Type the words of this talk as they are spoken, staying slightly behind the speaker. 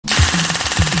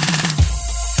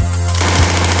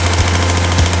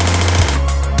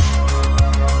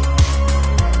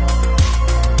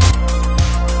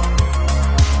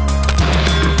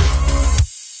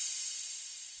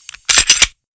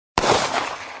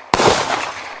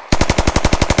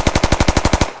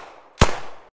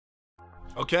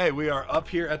Okay, we are up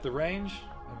here at the range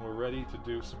and we're ready to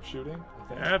do some shooting, I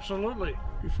think. Absolutely.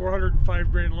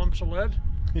 405 grain lumps of lead.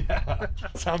 Yeah,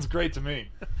 sounds great to me.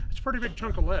 It's a pretty big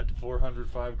chunk of lead.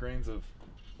 405 grains of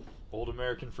old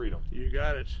American freedom. You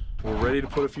got it. We're ready to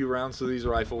put a few rounds through these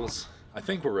rifles. I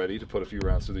think we're ready to put a few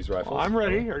rounds through these rifles. Well, I'm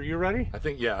ready. Are you ready? I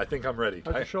think I'm ready.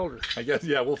 How's your shoulder? I guess,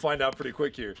 yeah, we'll find out pretty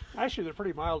quick here. Actually, they're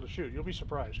pretty mild to shoot. You'll be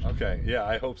surprised. Okay, yeah,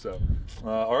 I hope so.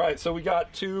 All right, so we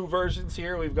got two versions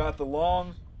here. We've got the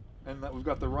long, and we've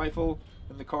got the rifle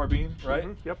and the carbine, right?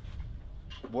 Mm-hmm. Yep.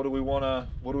 What do we wanna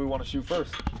shoot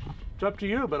first? It's up to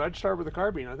you, but I'd start with the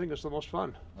carbine. I think it's the most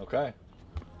fun. Okay.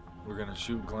 We're gonna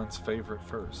shoot Glen's favorite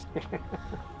first.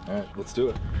 All right, let's do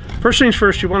it. First things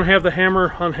first, you want to have the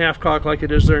hammer on half cock like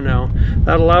it is there now.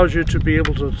 That allows you to be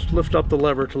able to lift up the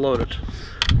lever to load it.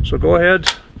 So go ahead,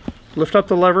 lift up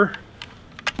the lever.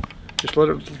 Just let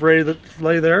it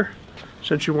lay there.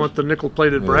 Since you want the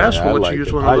nickel-plated brass, we'll let you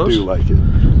use one of those. I do like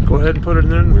it. Go ahead and put it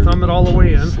in and thumb it all the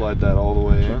way in. Slide that all the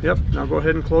way in. Yep. Now go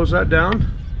ahead and close that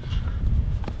down.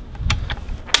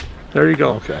 There you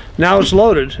go. Okay. Now it's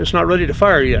loaded. It's not ready to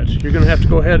fire yet. You're going to have to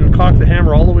go ahead and cock the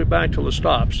hammer all the way back till it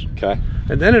stops. Okay.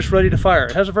 And then it's ready to fire.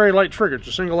 It has a very light trigger. It's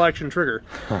a single action trigger.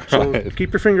 So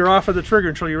keep your finger off of the trigger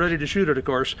until you're ready to shoot it, of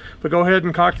course. But go ahead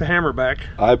and cock the hammer back.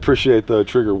 I appreciate the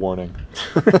trigger warning.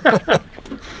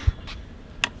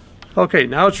 Okay,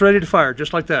 now it's ready to fire,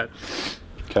 just like that.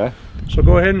 Okay. So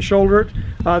go ahead and shoulder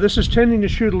it. This is tending to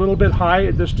shoot a little bit high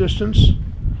at this distance.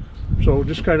 So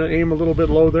just kind of aim a little bit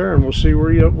low there, and we'll see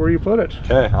where you put it.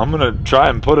 Okay, I'm gonna try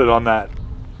and put it on that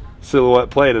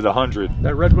silhouette plate at 100.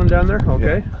 That red one down there?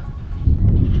 Okay. Yeah.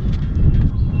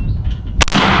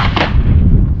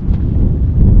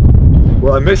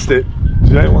 Well, I missed it.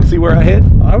 Did anyone see where I hit?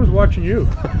 I was watching you.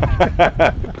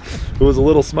 It was a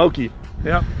little smoky.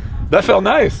 Yeah. That felt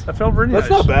nice. That felt really nice.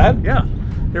 That's not bad. Yeah,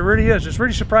 it really is. It's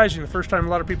really surprising the first time a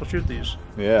lot of people shoot these.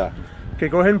 Yeah. Okay,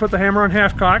 go ahead and put the hammer on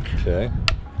half cock. Okay.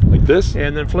 Like this?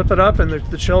 And then flip it up, and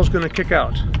the shell's going to kick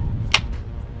out.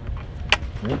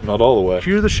 Not all the way.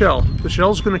 Cue the shell. The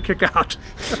shell's going to kick out.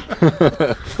 Go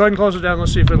ahead and close it down.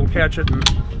 Let's see if it'll catch it.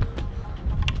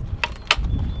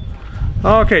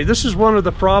 Okay, this is one of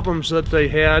the problems that they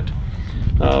had.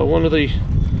 One of the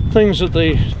things that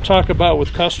they talk about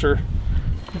with Custer,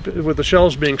 with the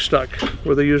shells being stuck,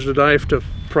 where they used a knife to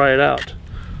pry it out.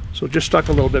 So it just stuck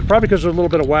a little bit, probably because there's a little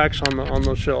bit of wax on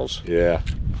those shells. Yeah.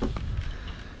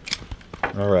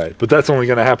 All right, but that's only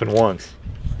going to happen once.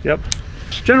 Yep.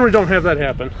 Generally don't have that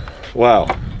happen. Wow.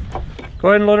 Go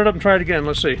ahead and load it up and try it again.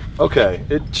 Let's see. Okay,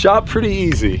 it shot pretty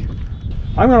easy.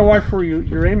 I'm going to watch where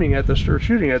you're aiming at this or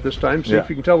shooting at this time. See if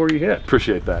you can tell where you hit.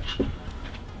 Appreciate that.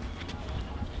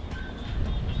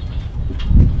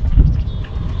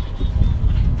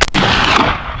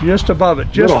 Just above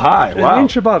it. Just a little high. Wow. An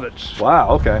inch above it. Wow.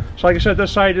 Okay. So like I said,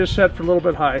 this side is set for a little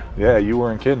bit high. Yeah, you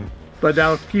weren't kidding. But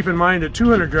now keep in mind at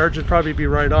 200 yards it'd probably be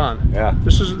right on. Yeah.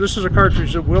 This is a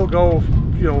cartridge that will go,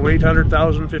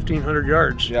 800,000, 1,500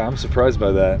 yards. Yeah, I'm surprised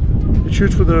by that. It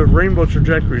shoots with a rainbow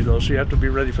trajectory though, so you have to be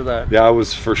ready for that. Yeah, I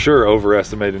was for sure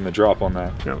overestimating the drop on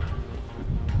that. Yeah.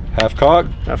 Half cock?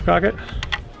 Half cock it.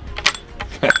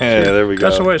 Yeah, there we go.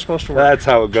 That's the way it's supposed to work. That's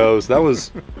how it goes. That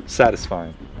was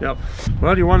satisfying. Yep.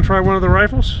 Well, do you want to try one of the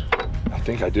rifles? I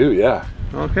think I do, yeah.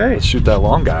 Okay. Let's shoot that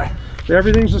long guy.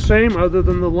 Everything's the same other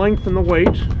than the length and the weight.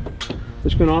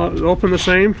 It's going to open the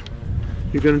same.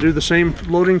 You're going to do the same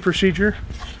loading procedure.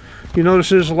 You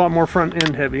notice it's a lot more front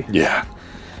end heavy. Yeah.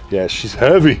 Yeah, she's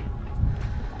heavy.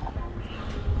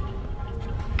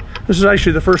 This is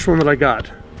actually the first one that I got.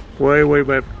 Way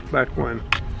back when.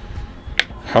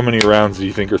 How many rounds do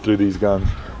you think are through these guns?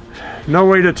 No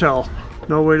way to tell.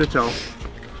 No way to tell.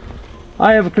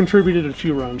 I have contributed a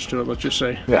few rounds to it, let's just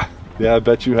say. Yeah. Yeah, I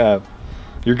bet you have.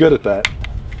 You're good at that.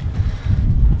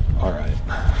 All right.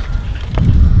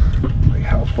 Like,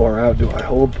 how far out do I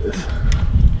hold this?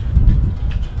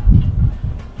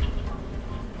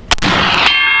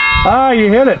 Ah,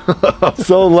 you hit it.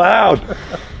 So loud.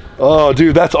 Oh,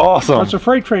 dude, that's awesome. That's a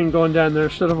freight train going down there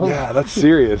instead of a that's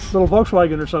serious. little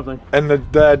Volkswagen or something. And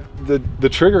the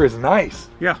trigger is nice.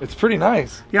 Yeah. It's pretty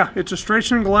nice. Yeah, it's a straight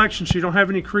single action, so you don't have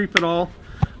any creep at all.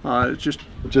 It's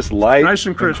just light, nice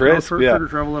and crisp. And crisp. No trigger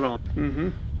trouble at all.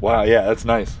 Wow, yeah, that's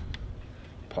nice.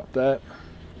 Pop that.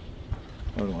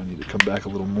 Oh, do I need to come back a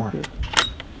little more?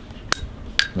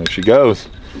 There she goes.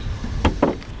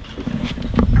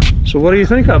 So what do you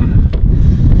think of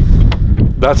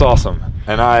them? That's awesome.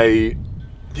 And I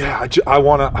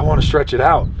want to stretch it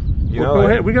out. Go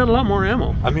ahead. We got a lot more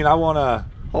ammo. I mean, I want to.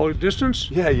 Oh,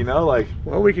 distance? Yeah, like.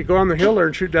 Well, we could go on the hill there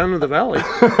and shoot down to the valley.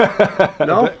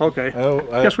 No? Okay.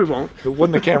 Guess we won't.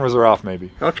 When the cameras are off, maybe.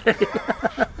 Okay.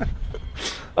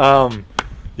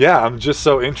 Yeah, I'm just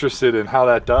so interested in how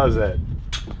that does at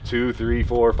 200, 300,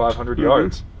 400, 500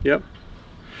 yards. Yep. Why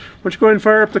don't you go ahead and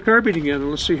fire up the carbine again, and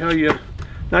let's see how you,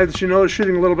 now that you know it's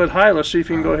shooting a little bit high, let's see if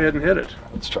you can go ahead and hit it.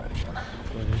 Let's try it again.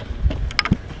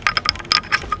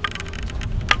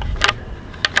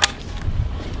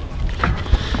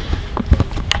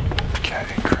 Okay,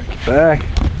 crank it back.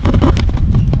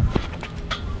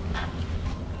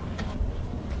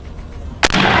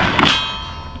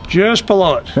 Just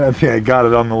below it. Yeah, I got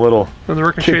it on the little. On the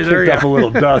ricochet there, yeah. Up a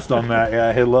little dust on that. Yeah,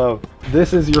 I hit low.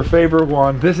 This is your favorite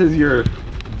one. This is your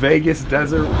Vegas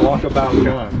desert walkabout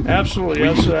gun. Absolutely.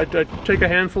 Yes. I take a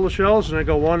handful of shells and I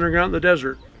go wandering out in the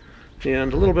desert,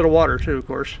 and a little bit of water too, of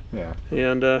course. Yeah.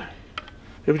 And it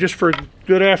was just for a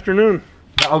good afternoon.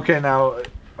 Okay, now,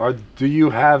 do you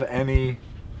have any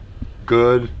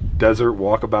good desert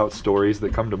walkabout stories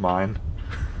that come to mind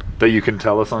that you can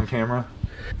tell us on camera?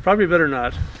 Probably better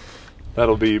not.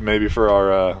 That'll be maybe for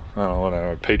our I don't know,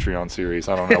 whatever, Patreon series.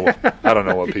 I don't know. I don't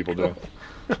know what people do.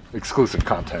 Exclusive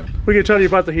content. We can tell you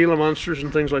about the Gila monsters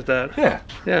and things like that. Yeah.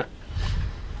 Yeah.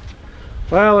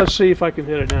 Well, let's see if I can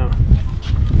hit it now.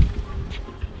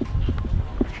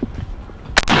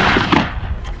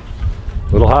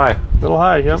 Little high. Little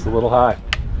high, yeah. Just a little high.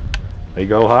 They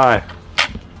go high.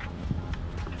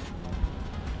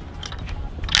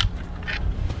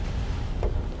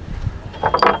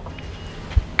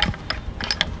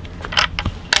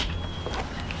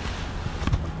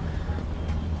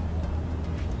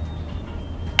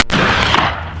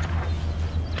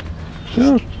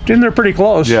 Yeah, in there pretty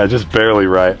close. Yeah, just barely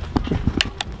right.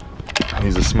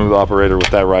 He's a smooth operator with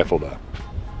that rifle, though.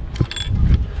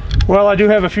 Well, I do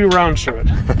have a few rounds through it.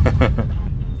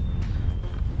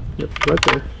 Yep, right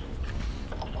there.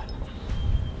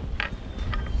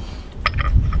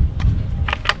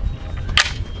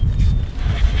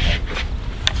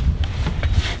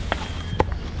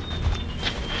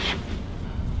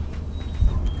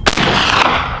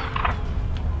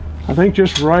 I think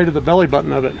just right at the belly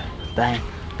button of it. Dang.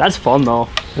 That's fun though.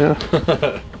 Yeah.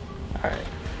 Alright.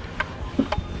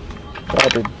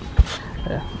 That did.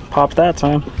 Yeah. Pop that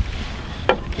time.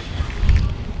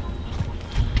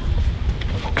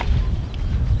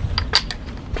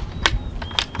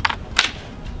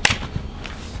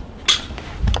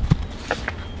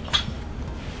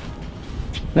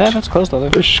 Yeah, that's close though.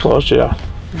 This is close, yeah.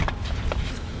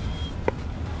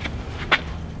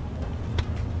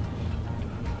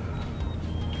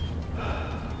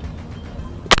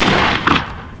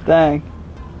 Dang.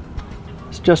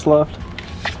 It's just left.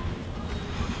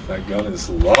 That gun is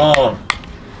long.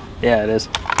 Yeah, it is.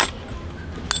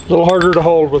 A little harder to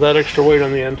hold with that extra weight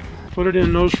on the end. Put it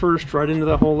in nose first, right into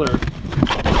that hole there.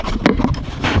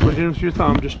 Put it in with your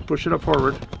thumb, just push it up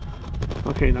forward.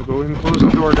 Okay, now go ahead and close the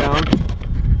door down.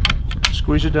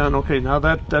 Squeeze it down. Okay, now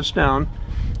that's down.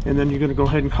 And then you're going to go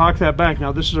ahead and cock that back.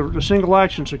 Now this is a single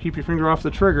action, so keep your finger off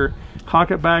the trigger.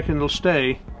 Cock it back and it'll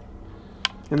stay.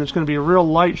 And it's going to be a real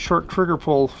light, short trigger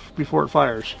pull before it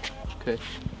fires. Okay.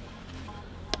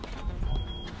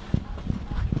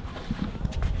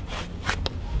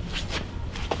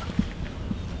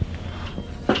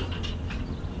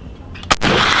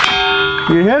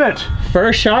 You hit it!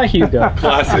 First shot, Hugo.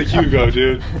 Classic Hugo,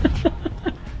 dude.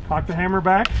 Cock the hammer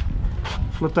back.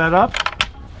 Flip that up.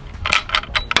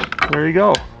 There you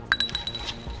go.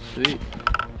 Sweet.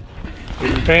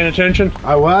 You been paying attention?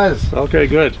 I was. Okay,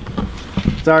 good.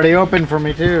 It's already open for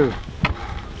me too.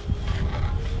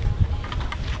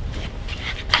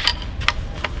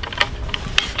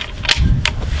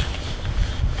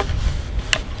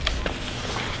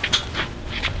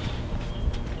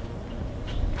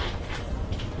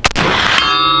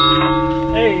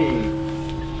 Hey!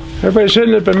 Everybody's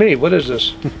hitting it but me. What is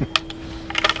this?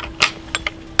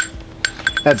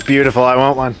 That's beautiful. I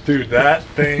want one. Dude, that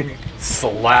thing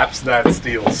slaps that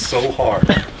steel so hard.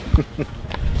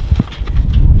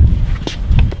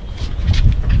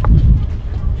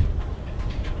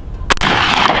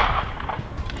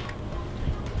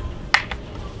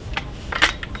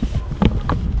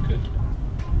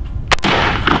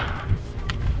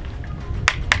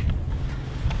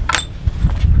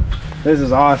 This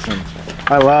is awesome.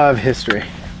 I love history.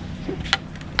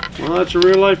 Well, that's a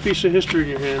real life piece of history in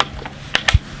your hand.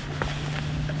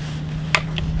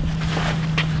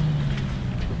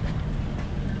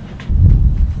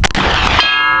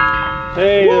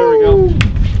 Hey, there we go.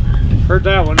 Heard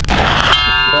that one.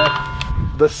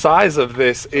 The size of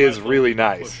this is really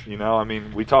nice. You know, I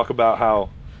mean, we talk about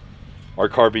how our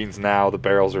carbines now, the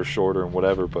barrels are shorter and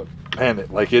whatever, but man,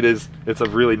 it's a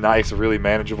really nice, really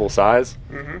manageable size.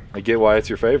 I get why it's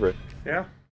your favorite. Yeah.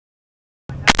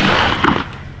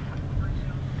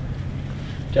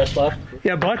 Just left.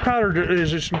 Yeah, black powder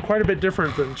is quite a bit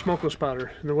different than smokeless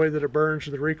powder in the way that it burns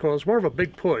and the recoil. It's more of a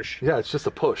big push. Yeah, it's just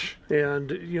a push.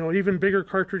 And, you know, even bigger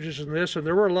cartridges than this, and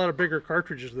there were a lot of bigger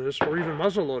cartridges than this, or even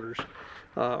muzzle loaders,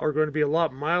 are going to be a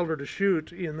lot milder to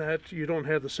shoot in that you don't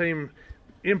have the same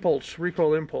impulse,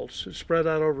 recoil impulse. It's spread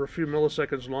out over a few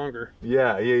milliseconds longer.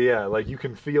 Yeah. Like you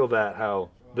can feel that how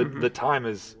the time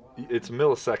is, it's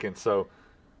milliseconds, so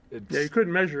it's, yeah, you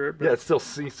couldn't measure it. But yeah, it still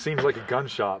seems like a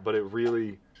gunshot, but it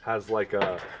really has like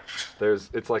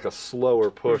it's like a slower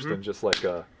push than just like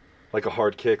a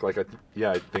hard kick. Like I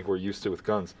think we're used to with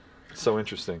guns. It's so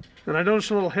interesting. And I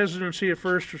noticed a little hesitancy at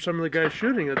first for some of the guys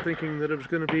shooting it, thinking that it was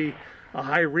going to be a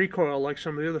high recoil like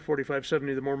some of the other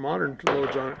 45-70, the more modern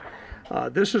loads on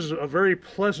it. This is a very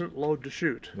pleasant load to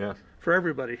shoot. Yeah. For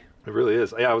everybody. It really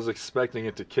is. Yeah, I was expecting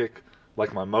it to kick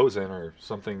like my Mosin or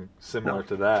something similar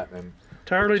to that, and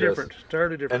entirely different.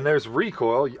 And there's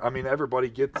recoil. I mean, everybody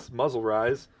gets muzzle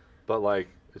rise, but like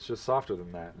it's just softer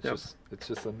than that. It's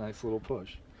just a nice little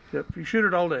push. Yep, you shoot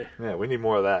it all day. Yeah, we need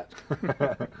more of that.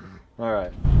 All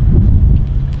right.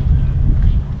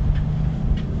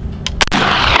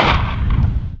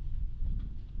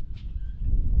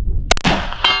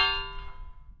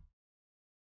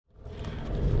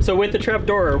 So with the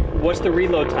Trapdoor, what's the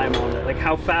reload time on it? Like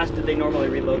how fast did they normally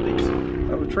reload these?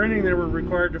 With training, they were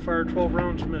required to fire 12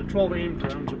 rounds a minute, 12 aimed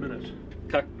rounds a minute.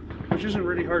 Okay. Which isn't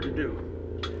really hard to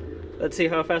do. Let's see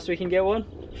how fast we can get one.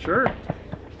 Sure.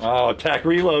 Oh, attack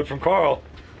reload from Carl.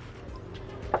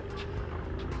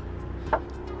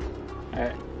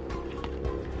 Alright.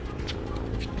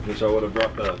 Wish I would have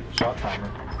brought the shot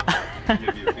timer.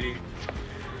 Give you a beat.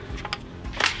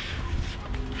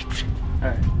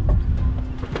 Alright.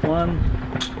 1.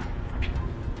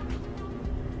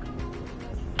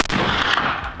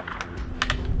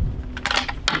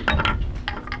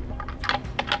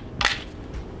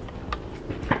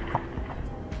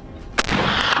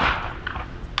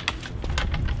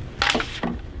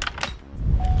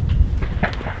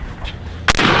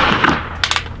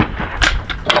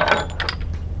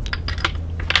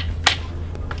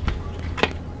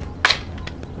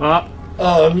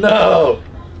 Oh no!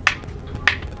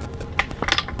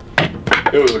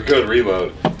 It was a good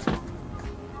reload.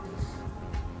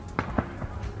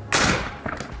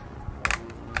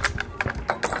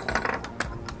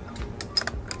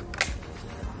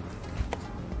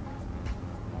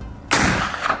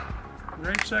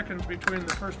 Great seconds between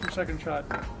the first and second shot.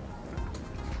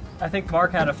 I think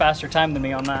Mark had a faster time than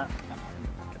me on that.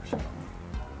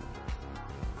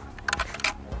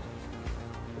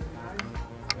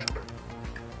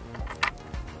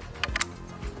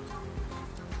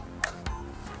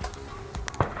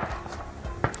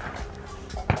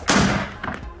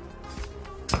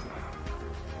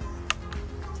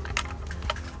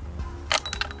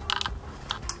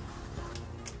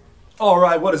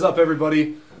 Alright, what is up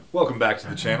everybody? Welcome back to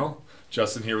the channel.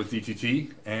 Justin here with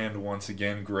DTT, and once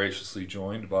again graciously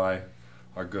joined by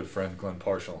our good friend Glen.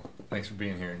 Thanks for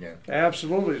being here again.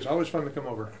 Absolutely, it's always fun to come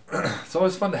over. It's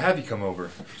always fun to have you come over.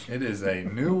 It is a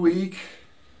new week.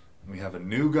 We have a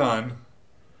new gun.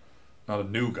 Not a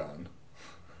new gun.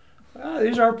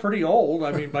 These are pretty old,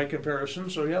 I mean, by comparison,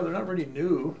 so yeah, they're not really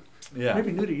new. Yeah.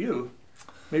 Maybe new to you.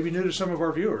 Maybe new to some of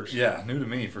our viewers. Yeah, new to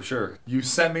me for sure. You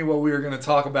sent me what we were going to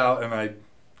talk about, and I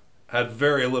had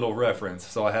very little reference,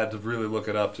 so I had to really look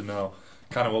it up to know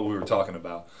kind of what we were talking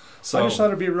about. So I just thought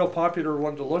it'd be a real popular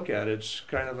one to look at. It's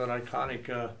kind of an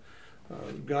iconic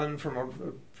gun from a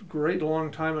great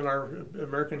long time in our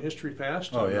American history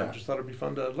past. Oh yeah. I just thought it'd be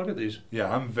fun to look at these.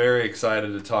 Yeah, I'm very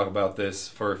excited to talk about this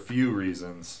for a few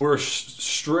reasons. We're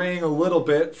straying a little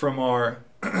bit from our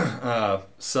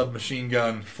submachine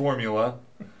gun formula,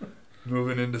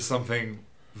 moving into something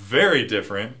very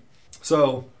different.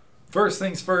 So first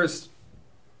things first,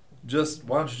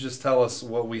 why don't you just tell us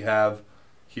what we have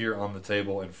here on the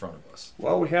table in front of us?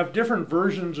 Well, we have different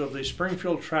versions of the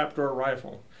Springfield Trapdoor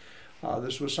rifle.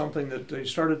 This was something that they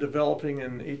started developing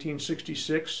in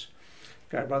 1866.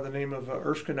 A guy by the name of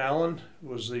Erskine Allen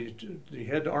was the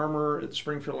head armorer at the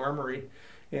Springfield Armory,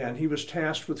 and he was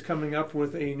tasked with coming up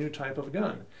with a new type of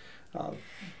gun.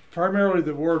 Primarily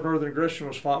the War of Northern Aggression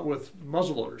was fought with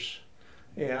muzzleloaders,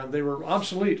 and they were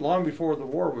obsolete long before the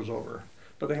war was over.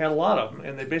 But they had a lot of them,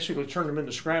 and they basically turned them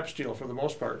into scrap steel for the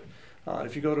most part.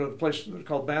 If you go to a place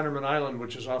called Bannerman Island,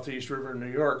 which is off the East River in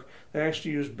New York, they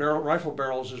actually used rifle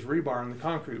barrels as rebar in the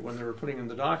concrete when they were putting in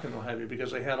the dock and what have you,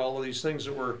 because they had all of these things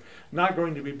that were not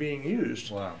going to be being used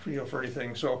for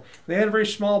anything. So they had a very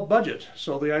small budget.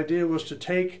 So the idea was to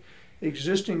take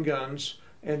existing guns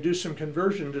and do some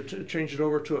conversion to change it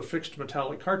over to a fixed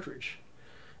metallic cartridge.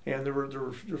 And there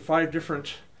were 5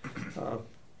 different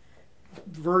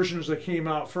versions that came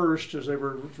out first as they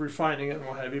were refining it and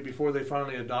what have you before they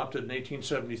finally adopted in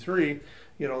 1873,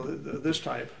 you know, this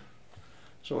type.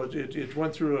 So it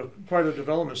went through quite a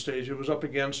development stage. It was up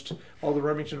against the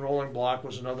Remington rolling block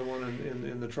was another one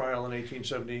in the trial in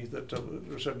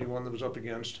 1870 or 71 that was up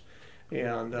against.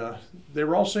 And they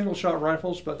were all single shot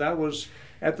rifles, but that was,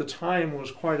 at the time,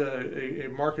 was quite a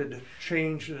marked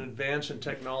change and advance in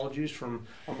technologies from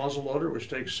a muzzle loader, which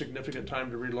takes significant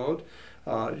time to reload.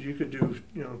 You could do,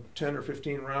 you know, 10 or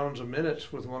 15 rounds a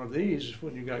minute with one of these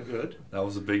when you got good. That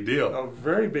was a big deal. A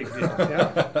very big deal,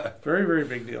 yeah. Very, very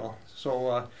big deal.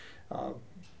 So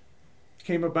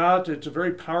came about, it's a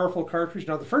very powerful cartridge.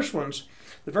 Now the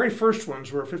very first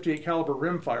ones were a 58 caliber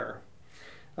rimfire.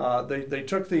 They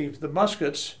took the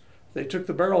muskets, they took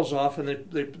the barrels off, and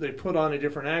they put on a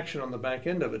different action on the back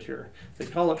end of it here. They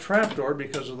call it Trapdoor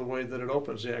because of the way that it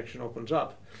opens, the action opens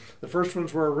up. The first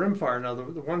ones were a rimfire. Now the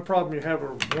one problem you have,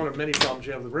 or one of many problems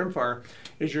you have with rimfire,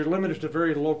 is you're limited to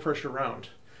very low pressure round,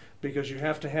 because you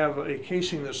have to have a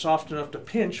casing that's soft enough to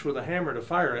pinch with a hammer to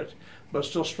fire it, but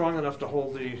still strong enough to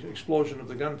hold the explosion of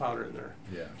the gunpowder in there.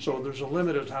 Yeah. So there's a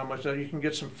limit of how much. Now you can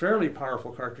get some fairly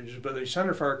powerful cartridges, but a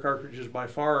centerfire cartridge is by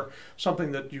far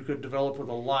something that you could develop with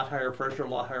a lot higher pressure, a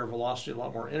lot higher velocity, a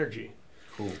lot more energy.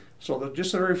 Cool. So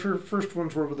just the very first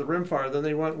ones were with the rimfire. Then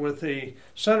they went with a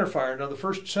centerfire. Now the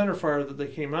first centerfire that they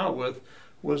came out with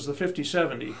was the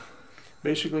 50-70.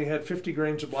 Basically had 50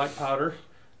 grains of black powder.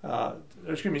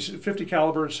 50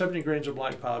 caliber and 70 grains of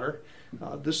black powder.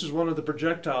 This is one of the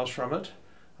projectiles from it.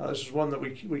 This is one that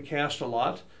we cast a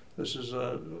lot. This is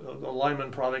a Lyman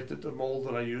product, the mold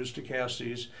that I use to cast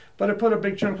these. But I put a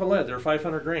big chunk of lead. They're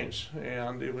 500 grains,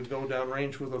 and it would go down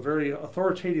range with a very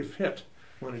authoritative hit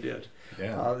when it did.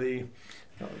 Yeah.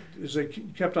 As they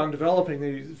kept on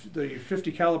developing, the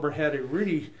 50 caliber had a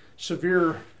really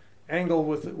severe angle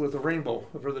with the rainbow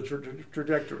for the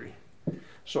trajectory.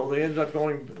 So they ended up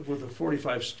going with a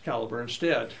 45 caliber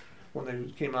instead when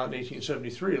they came out in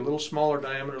 1873. A little smaller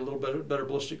diameter, a little bit better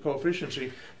ballistic coefficient,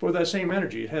 but with that same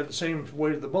energy. It had the same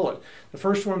weight of the bullet. The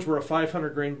first ones were a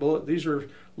 500 grain bullet. These are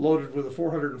loaded with a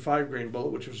 405 grain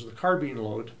bullet, which was the carbine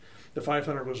load. The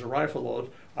 500 was a rifle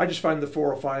load. I just find the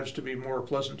 405s to be more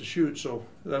pleasant to shoot, so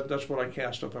that's what I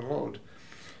cast up and load.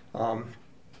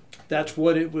 That's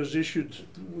what it was issued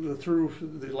through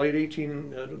the late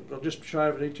just shy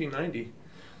of 1890.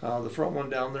 The front one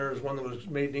down there is one that was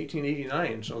made in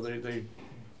 1889, so they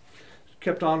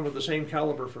kept on with the same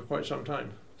caliber for quite some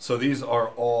time. So these are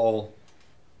all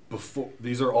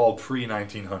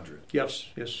pre-1900. Yes,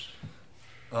 yes.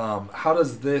 How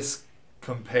does this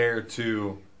compare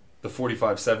to the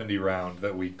 45-70 round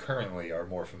that we currently are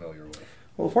more familiar with?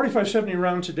 Well, the 45-70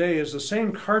 round today is the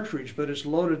same cartridge, but it's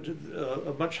loaded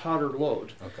a much hotter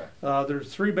load. Okay.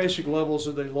 There's three basic levels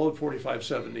that they load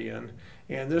 45-70 in,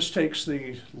 and this takes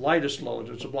the lightest load.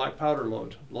 It's a black powder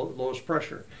load, lowest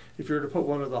pressure. If you were to put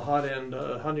one of the hot end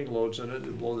hunting loads in it,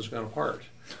 it'd blow this gun apart.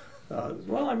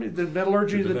 Well, I mean, the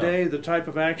metallurgy of the day, the type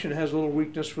of action has a little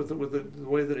weakness with the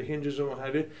way that it hinges and what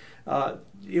have you.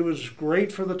 It was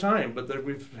great for the time, but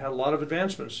we've had a lot of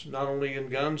advancements, not only in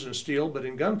guns and steel, but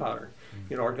in gunpowder.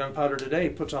 You know, our gunpowder today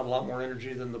puts out a lot more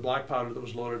energy than the black powder that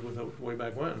was loaded with way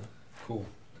back when. Cool.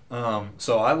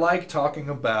 So I like talking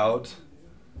about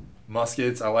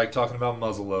muskets. I like talking about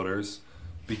muzzle loaders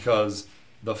because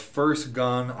the first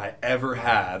gun I ever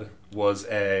had was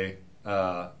a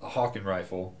Hawken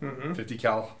rifle, 50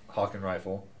 cal Hawken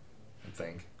rifle, I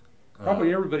think.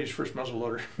 Probably everybody's first muzzle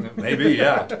loader. Maybe,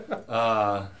 yeah.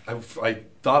 I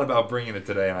thought about bringing it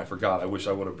today and I forgot. I wish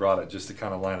I would have brought it just to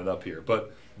kind of line it up here.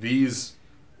 But these,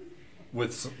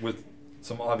 with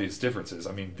some obvious differences.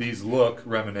 I mean, these look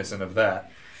reminiscent of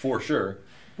that for sure.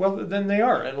 Well, then they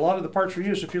are, and a lot of the parts were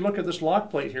used. If you look at this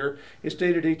lock plate here, it's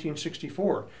dated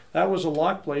 1864. That was a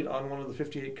lock plate on one of the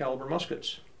 58 caliber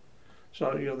muskets.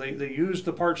 So, you know, they used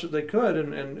the parts that they could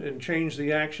and changed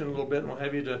the action a little bit and what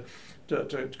have you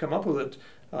to come up with it.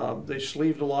 They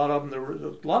sleeved a lot of them. There were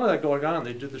a lot of that going on.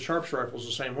 They did the Sharps rifles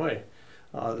the same way.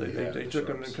 They took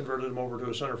them and converted them over to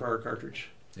a centerfire cartridge.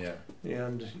 Yeah.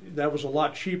 And that was a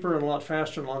lot cheaper and a lot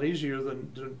faster and a lot easier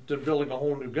than building a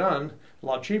whole new gun. A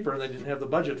lot cheaper, and they didn't have the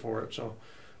budget for it. So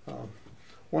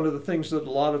one of the things that a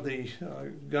lot of the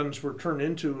guns were turned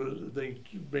into, they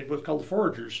made what's called the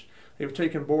foragers. They've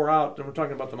taken bore out, and we're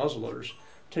talking about the muzzle loaders,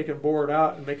 taken bore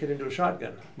out and make it into a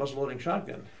shotgun, muzzle loading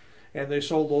shotgun. and they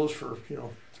sold those for, you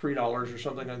know, $3 or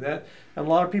something like that. And a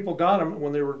lot of people got them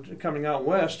when they were coming out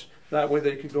west. That way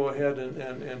they could go ahead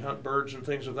and hunt birds and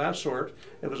things of that sort.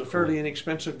 It was a fairly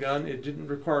inexpensive gun. It didn't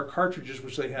require cartridges,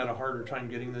 which they had a harder time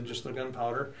getting than just the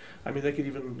gunpowder. I mean, they could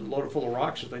even load it full of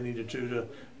rocks if they needed to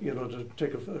you know, to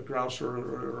take a grouse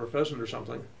or a pheasant or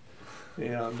something.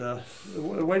 And a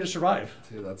way to survive.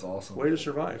 Dude, that's awesome. Way to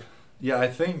survive. Yeah, I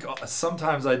think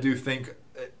sometimes I do think,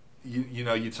 you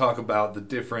know, you talk about the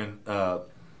different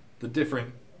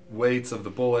weights of the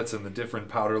bullets and the different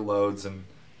powder loads and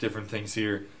different things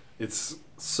here. It's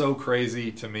so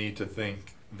crazy to me to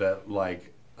think that,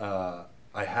 like, I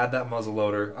had that muzzle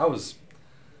loader. I was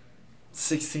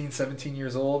 16, 17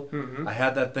 years old. Mm-hmm. I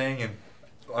had that thing, and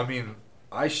I mean,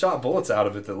 I shot bullets out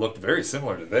of it that looked very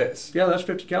similar to this. Yeah, that's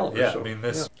 50 caliber. Yeah, so, I mean,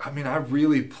 this. yeah. I mean, I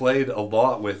really played a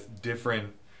lot with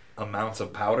different amounts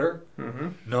of powder, Mm-hmm.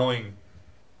 knowing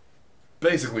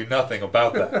basically nothing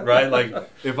about that, right? Like,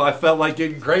 if I felt like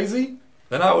getting crazy,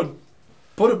 then I would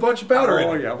put a bunch of powder in.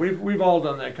 Oh yeah, we've all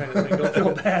done that kind of thing. Don't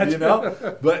feel bad, You know.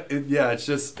 But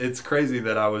it's crazy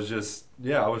that I was just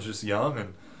young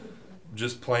and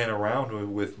just playing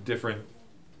around with different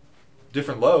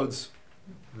loads,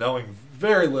 knowing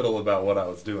very little about what I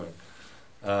was doing.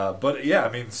 But yeah,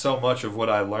 I mean, so much of what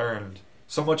I learned,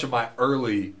 so much of my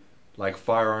early like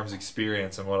firearms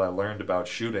experience and what I learned about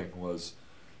shooting was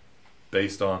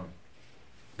based on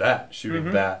that,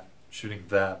 shooting that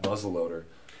muzzleloader,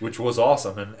 which was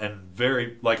awesome and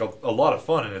very, like, a lot of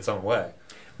fun in its own way.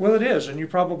 Well, it is, and you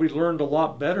probably learned a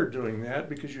lot better doing that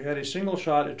because you had a single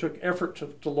shot. It took effort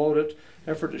to load it,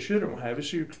 effort to shoot it, and what have you,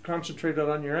 so you concentrated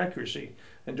on your accuracy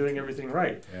and doing everything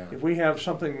right. Yeah. If we have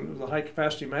something, the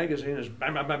high-capacity magazine is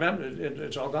bam, bam, bam, bam,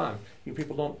 it's all gone. You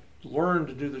people don't learn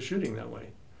to do the shooting that way.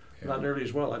 Yeah. Not nearly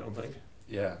as well, I don't think.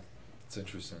 Yeah, it's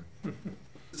interesting.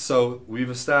 So we've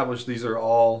established these are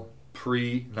all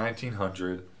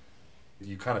pre-1900.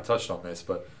 You kind of touched on this,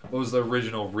 but what was the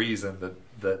original reason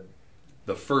that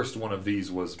the first one of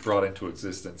these was brought into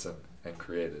existence and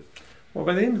created? Well,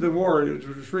 by the end of the war, it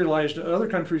was realized other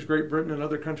countries, Great Britain and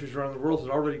other countries around the world, had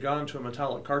already gone to a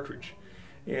metallic cartridge.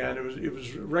 And it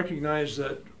was recognized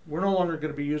that we're no longer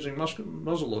going to be using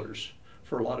muzzle loaders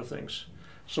for a lot of things.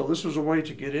 So this was a way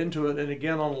to get into it, and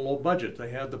again, on a low budget. They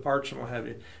had the parts and what have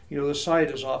you. You know, the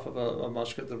sight is off of a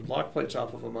musket, the lock plate's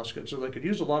off of a musket, so they could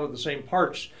use a lot of the same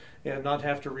parts and not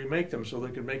have to remake them, so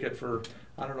they could make it for,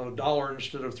 I don't know, $1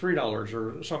 instead of $3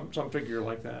 or some figure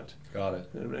like that. Got it.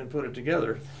 And put it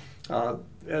together.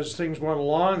 As things went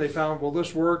along, they found, well,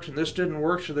 this worked and this didn't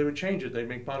work, so they would change it. They'd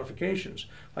make modifications.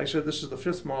 Like I said, this is the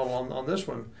 5th model on this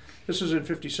one. This is in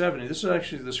 5070. This is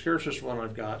actually the scarcest one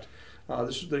I've got.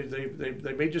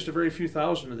 They made just a very few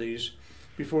thousand of these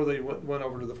before they went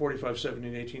over to the 4570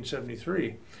 in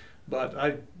 1873. But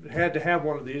I had to have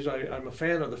one of these. I'm a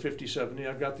fan of the 5070.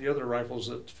 I've got the other rifles,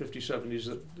 that 5070s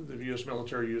that the U.S.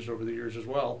 military used over the years as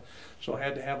well. So I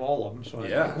had to have all of them. So I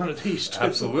had one of these too.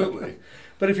 Absolutely.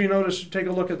 But if you notice, take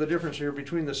a look at the difference here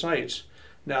between the sights.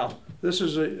 Now, this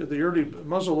is the early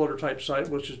muzzleloader type sight,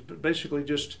 which is basically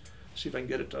just, see if I can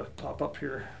get it to pop up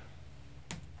here.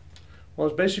 Well,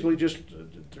 it's basically just,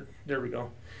 there we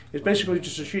go. It's basically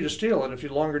just a sheet of steel, and if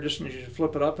you're longer distance, you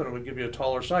flip it up and it would give you a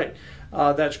taller sight.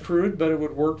 That's crude, but it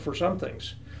would work for some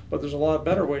things. But there's a lot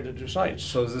better way to do sights.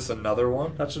 So is this another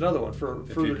one? That's another one for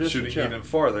If further you're distance. shooting even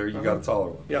farther, you got a taller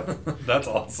one. Yep. That's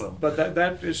awesome. But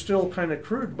that is still kind of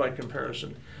crude by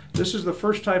comparison. This is the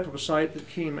first type of a sight that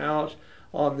came out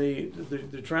on the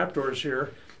trapdoors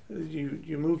here.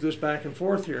 You move this back and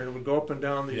forth here, and it would go up and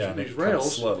down these rails. Kind of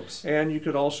slopes. And you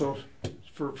could also,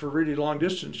 for really long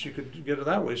distance, you could get it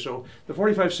that way. So the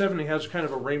 4570 has kind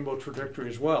of a rainbow trajectory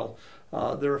as well.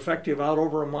 They're effective out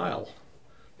over a mile.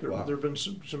 There have been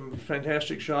some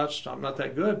fantastic shots. I'm not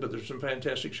that good, but there's some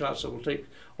fantastic shots that will take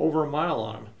over a mile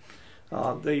on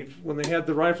them. When they had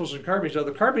the rifles and carbines, now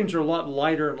the carbines are a lot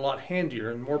lighter and a lot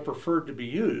handier and more preferred to be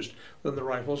used than the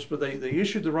rifles, but they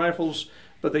issued the rifles,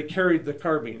 but they carried the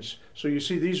carbines. So you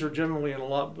see these are generally in a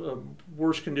lot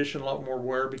worse condition, a lot more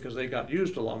wear because they got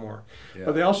used a lot more. Yeah.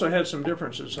 But they also had some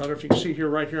differences. I don't know if you can see here,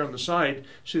 right here on the side,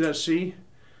 see that C?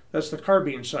 That's the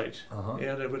carbine sight.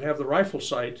 And it would have the rifle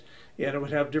sight, and it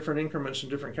would have different increments and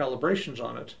different calibrations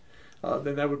on it.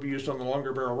 Then that would be used on the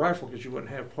longer barrel rifle because you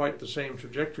wouldn't have quite the same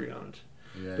trajectory on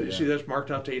it. But you see that's marked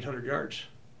out to 800 yards.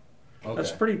 Okay.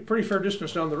 That's pretty fair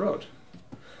distance down the road.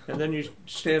 And then you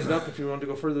stand it up if you want to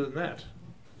go further than that.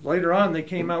 Later on, they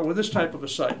came out with this type of a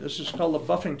sight. This is called a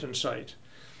Buffington sight.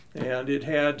 And it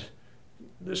had,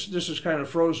 this is kind of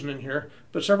frozen in here,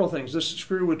 but several things. This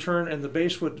screw would turn and the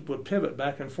base would pivot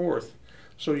back and forth.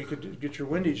 so you could get your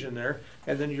windage in there,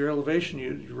 and then your elevation,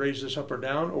 you raise this up or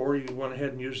down, or you went ahead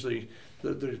and use the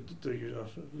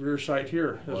rear sight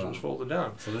here as it was folded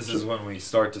down. So this is when we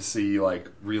start to see like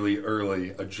really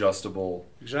early adjustable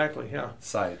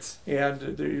sights.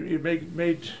 And it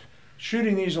made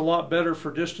shooting these a lot better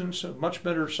for distance, a much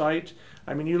better sight.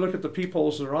 I mean, you look at the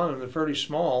peepholes they're on, and they're fairly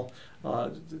small.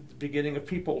 The beginning of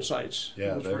peephole sights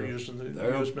were used in the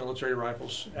U.S. military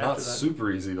rifles. Not after that.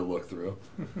 Super easy to look through.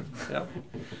 Yeah.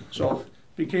 So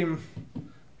became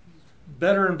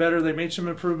better and better. They made some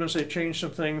improvements. They changed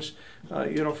some things.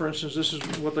 You know, for instance, this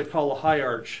is what they call a high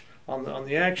arch on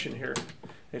the action here.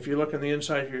 If you look on the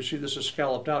inside here, you see this is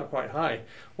scalloped out quite high.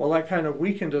 Well, that kind of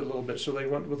weakened it a little bit, so they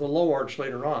went with a low arch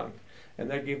later on,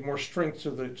 and that gave more strength to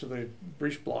the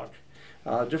breech block.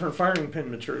 Different firing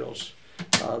pin materials.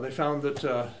 They found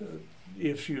that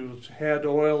if you had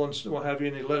oil and what have you,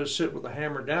 and you let it sit with the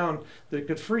hammer down, that it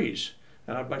could freeze.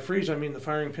 And by freeze, I mean the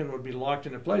firing pin would be locked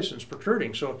into place and it's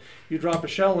protruding. So you drop a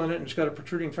shell in it and it's got a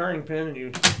protruding firing pin, and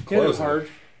you hit it hard,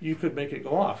 you could make it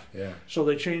go off. Yeah. So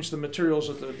they changed the materials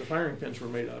that the firing pins were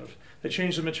made out of. They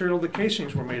changed the material the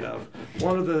casings were made out of.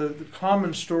 One of the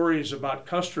common stories about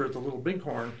Custer at the Little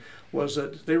Bighorn was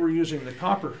that they were using the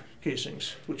copper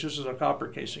casings, which is a copper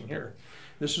casing here.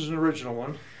 This is an original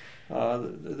one.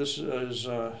 This is,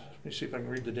 let me see if I can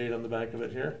read the date on the back of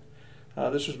it here.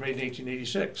 This was made in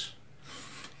 1886.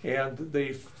 And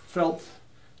they felt,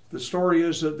 the story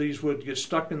is that these would get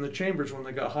stuck in the chambers when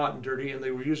they got hot and dirty, and they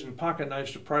were using pocket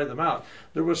knives to pry them out.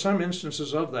 There were some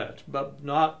instances of that, but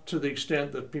not to the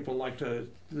extent that people like to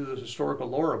do the historical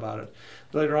lore about it.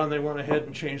 Later on, they went ahead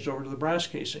and changed over to the brass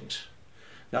casings.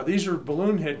 Now, these are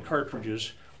balloon head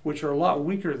cartridges, which are a lot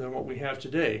weaker than what we have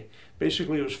today.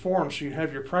 Basically, it was formed, so you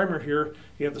have your primer here,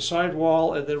 you have the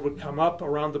sidewall, and then it would come up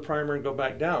around the primer and go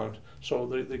back down. So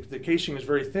the casing is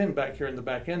very thin back here in the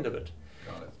back end of it.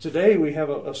 Got it. Today, we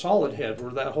have a solid head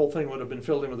where that whole thing would have been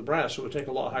filled in with the brass, so it would take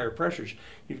a lot higher pressures.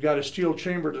 You've got a steel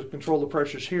chamber to control the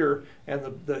pressures here, and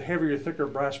the heavier, thicker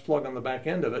brass plug on the back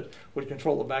end of it would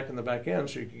control the back and the back end,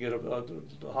 so you could get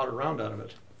a hotter round out of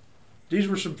it. These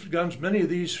were some guns. Many of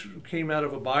these came out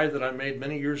of a buy that I made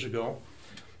many years ago.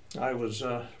 I was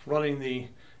running the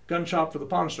gun shop for the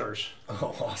Pawn Stars.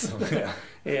 Oh, awesome! Yeah,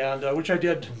 and which I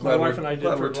did. My wife and I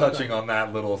did. We're touching on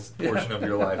that little portion of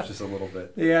your life just a little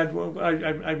bit. Yeah, well,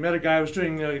 I met a guy. I was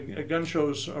doing gun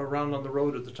shows around on the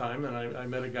road at the time, and I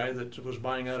met a guy that was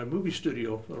buying out a movie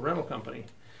studio, a rental company,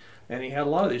 and he had a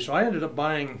lot of these. So I ended up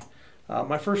buying.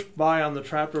 My first buy on the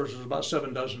Trapdoors was about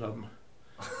 7 dozen of them.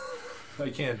 I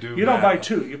can't do. You don't buy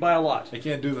 2; you buy a lot. I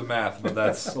can't do the math, but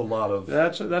that's a lot of.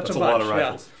 that's a bunch, lot of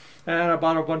rifles. Yeah. And I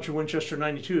bought a bunch of Winchester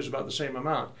 92s, about the same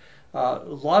amount. A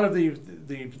lot of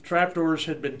the Trapdoors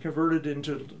had been converted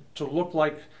to look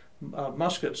like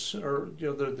muskets, or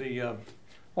you know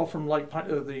all from like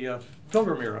the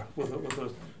Pilgrim era with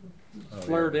a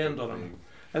flared end on them,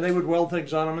 and they would weld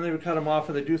things on them and they would cut them off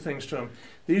and they do things to them.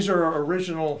 These are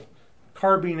original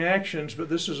carbine actions, but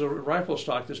this is a rifle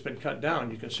stock that's been cut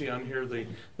down. You can see on here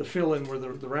the fill in where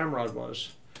the ramrod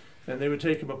was. And they would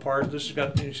take them apart. This has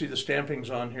got, you see the stampings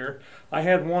on here. I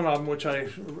had one of them which I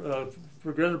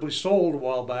regrettably sold a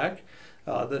while back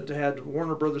that had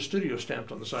Warner Brothers Studio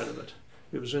stamped on the side of it.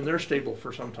 It was in their stable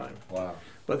for some time. Wow.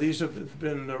 But these have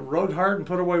been rode hard and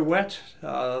put away wet,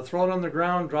 thrown on the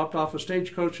ground, dropped off of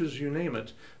stagecoaches, you name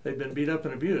it. They've been beat up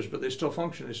and abused, but they still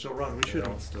function. They still run. We shoot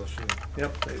them. Still shoot.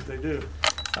 Yep, they do.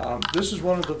 This is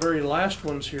one of the very last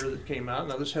ones here that came out.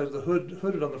 Now this has the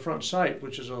hooded on the front sight,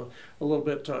 which is a little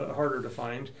bit harder to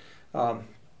find.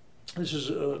 This is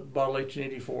model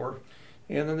 1884,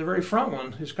 and then the very front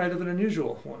one is kind of an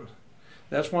unusual one.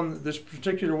 That's one. This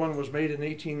particular one was made in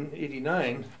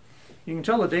 1889. You can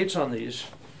tell the dates on these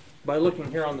by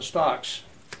looking here on the stocks.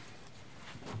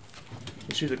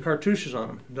 You see the cartouches on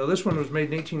them. Now this one was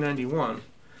made in 1891.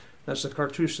 That's the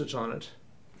cartouche that's on it.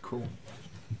 Cool.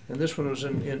 And this one was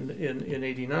in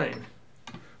 89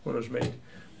 when it was made.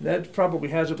 That probably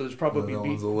has it, but it's probably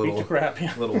beat to crap.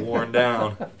 Yeah. A little worn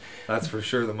down. That's for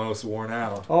sure the most worn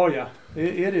out. Oh yeah,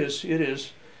 it is. It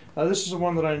is. This is the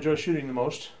one that I enjoy shooting the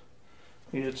most.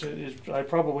 I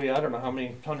don't know how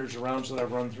many hundreds of rounds that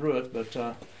I've run through it,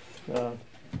 but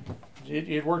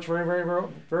it works very, very,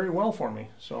 very well for me.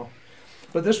 So,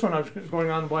 but this one I was going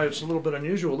on why it's a little bit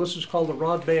unusual. This is called the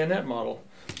rod bayonet model.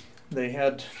 They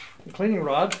had a cleaning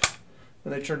rod,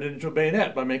 and they turned it into a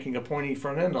bayonet by making a pointy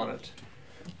front end on it.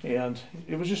 And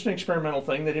it was just an experimental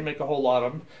thing. They didn't make a whole lot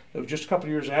of them. It was just a couple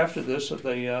of years after this that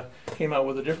they came out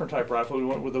with a different type rifle. We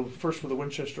went with first with the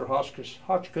Winchester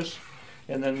Hotchkiss,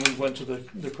 and then we went to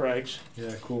the Crags.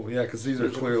 Yeah, cool. Yeah, because these are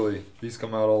clearly, these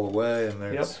come out all the way, and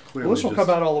Yep. there's clearly Well, this will just,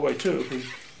 come out all the way too if we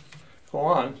go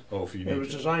on. oh, if you It need was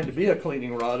to. designed to be a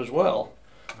cleaning rod as well,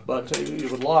 but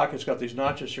it would lock. It's got these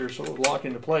notches here, so it would lock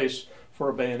into place for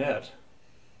a bayonet.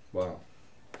 Wow.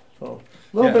 So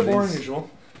a little Yeah, bit more these- unusual.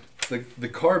 The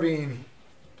carbine,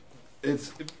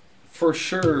 it for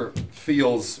sure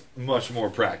feels much more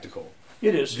practical.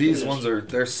 It is. These it is. ones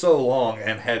they're so long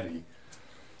and heavy,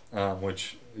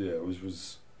 which yeah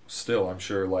was still, I'm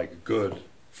sure, like good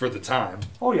for the time.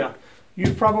 Oh yeah,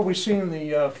 you've probably seen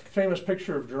the famous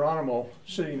picture of Geronimo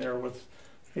sitting there with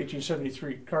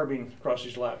 1873 carbine across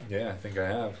his lap. Yeah, I think I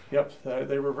have. Yep,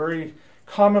 they were very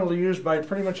commonly used by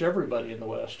pretty much everybody in the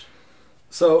West.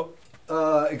 So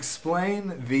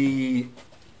explain the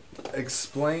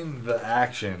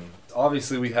action.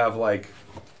 Obviously, we have like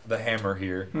the hammer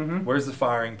here. Mm-hmm. Where's the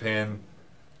firing pin?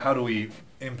 How do we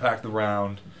impact the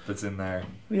round that's in there?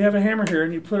 You have a hammer here,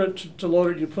 and you put it to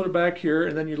load it. You put it back here,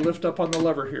 and then you lift up on the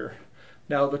lever here.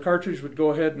 Now the cartridge would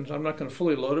go ahead, and I'm not going to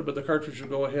fully load it, but the cartridge would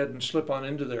go ahead and slip on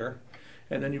into there,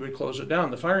 and then you would close it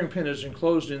down. The firing pin is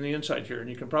enclosed in the inside here, and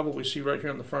you can probably see right here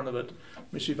on the front of it.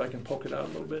 Let me see if I can poke it out a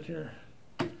little bit here.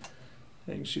 And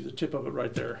you can see the tip of it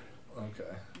right there.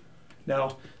 Okay.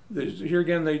 Now, here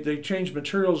again, they changed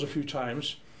materials a few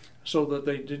times so that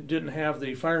they didn't have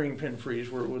the firing pin freeze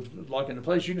where it would lock into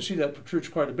place. You can see that protrudes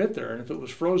quite a bit there, and if it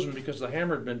was frozen because the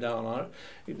hammer had been down on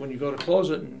it, when you go to close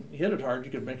it and hit it hard,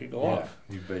 you could make it go off.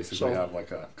 You basically So- have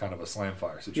like a kind of a slam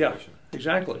fire Yeah, situation.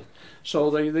 exactly. So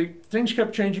things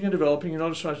kept changing and developing. You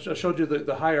notice I showed you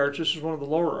the high arch. This is one of the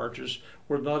lower arches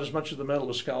where not as much of the metal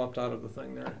is scalloped out of the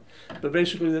thing there. But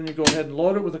basically then you go ahead and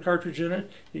load it with a cartridge in it.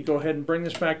 You go ahead and bring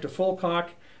this back to full cock,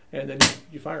 and then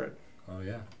you fire it. Oh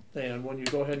yeah. And when you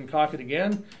go ahead and cock it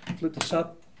again, flip this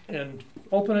up and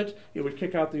open it, it would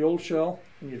kick out the old shell,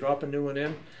 and you drop a new one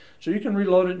in. So you can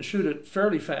reload it and shoot it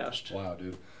fairly fast. Wow,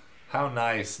 dude. How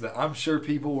nice that I'm sure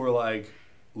people were like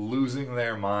losing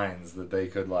their minds that they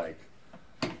could like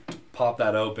pop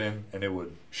that open and it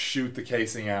would shoot the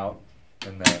casing out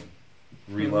and then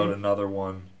reload another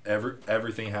one.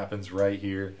 Everything happens right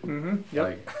here. Mm-hmm.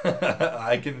 Yep. Like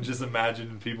I can just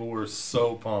imagine people were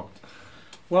so pumped.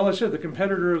 Well, I said the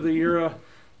competitor of the era,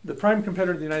 the prime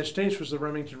competitor of the United States was the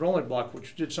Remington rolling block,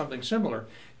 which did something similar.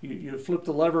 You flip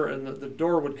the lever and the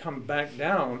door would come back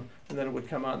down, and then it would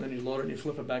come out, and then you load it and you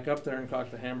flip it back up there and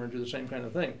cock the hammer and do the same kind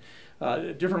of thing.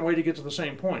 A different way to get to the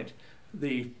same point.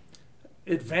 The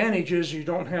advantage is you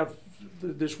don't have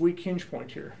this weak hinge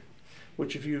point here,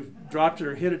 which if you dropped it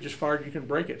or hit it just fired, you can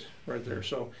break it right there.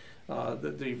 So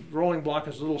the rolling block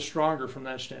is a little stronger from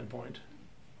that standpoint.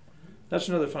 That's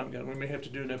another fun gun. We may have to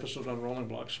do an episode on rolling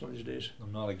blocks one of these days.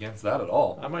 I'm not against that at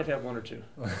all. I might have one or two.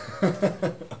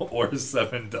 Or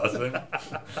 7 dozen.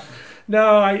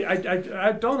 No,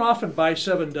 I don't often buy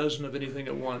 7 dozen of anything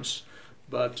at once,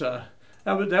 but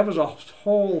that was a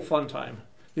whole fun time.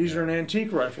 These are an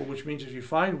antique rifle, which means if you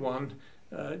find one,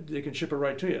 they can ship it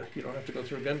right to you. You don't have to go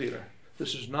through a gun dealer.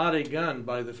 This is not a gun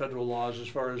by the federal laws as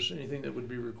far as anything that would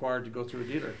be required to go through a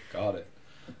dealer. Got it.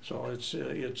 So it's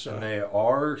And they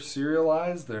are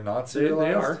serialized? They're not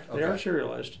serialized? They are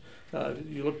serialized.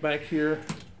 You look back here.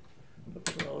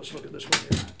 Well, let's look at this one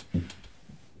here.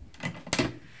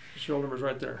 The serial number's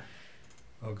right there.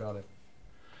 Oh, got it.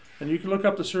 And you can look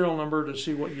up the serial number to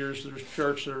see what years. There's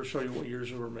charts there to show you what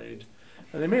years they were made.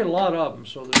 And they made a lot of them,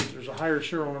 so there's a higher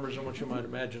serial numbers than what you might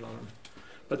imagine on them.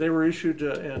 But they were issued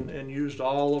and used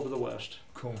all over the West.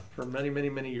 Cool. For many, many,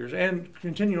 many years. And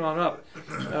continue on up.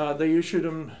 They issued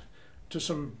them to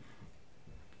some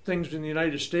things in the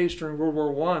United States during World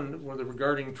War I, where they were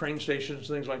guarding train stations,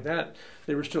 things like that.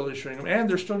 They were still issuing them. And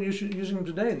they're still using them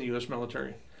today in the U.S.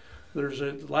 military.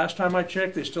 Last time I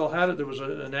checked, they still had it. There was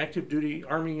an active duty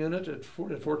Army unit at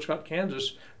Fort Scott,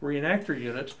 Kansas, reenactor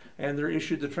unit, and they're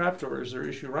issued the Trapdoor as their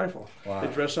issue rifle. Wow.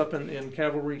 They dress up in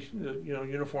cavalry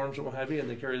uniforms and what have you, and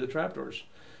they carry the Trapdoors.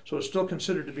 So it's still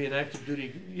considered to be an active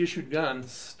duty issued gun,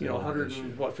 Still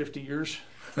 50 years?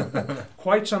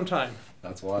 Quite some time.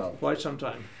 That's wild. Quite some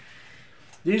time.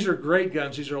 These are great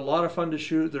guns. These are a lot of fun to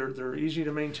shoot. They're easy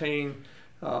to maintain,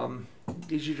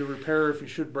 easy to repair if you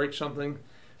should break something.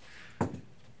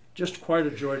 Just quite a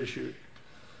joy to shoot.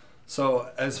 So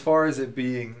as far as it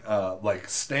being like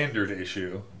standard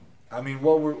issue, I mean,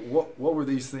 what were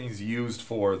these things used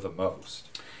for the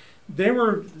most? They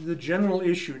were the general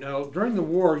issue. Now, during the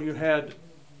war, you had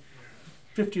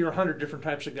 50 or 100 different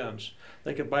types of guns.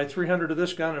 They could buy 300 of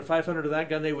this gun and 500 of that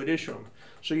gun, they would issue them.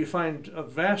 So you find a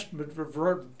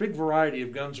big variety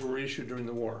of guns that were issued during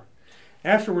the war.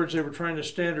 Afterwards, they were trying to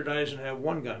standardize and have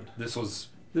one gun. This was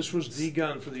This was the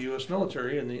gun for the U.S.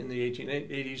 military in the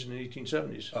 1880s and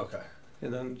 1870s. Okay.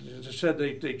 And then, as I said,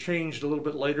 they changed a little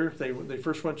bit later. They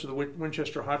first went to the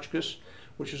Winchester Hotchkiss,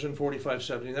 which is in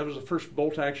 45-70. That was the first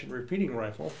bolt-action repeating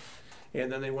rifle. And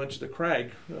then they went to the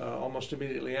Krag almost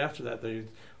immediately after that. The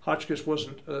Hotchkiss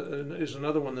is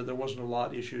another one that there wasn't a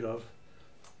lot issued of.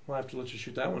 We'll have to let you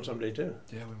shoot that one someday too.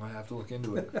 Yeah, we might have to look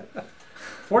into it.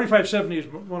 45-70 is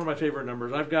one of my favorite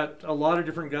numbers. I've got a lot of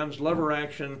different guns, lever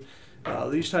action,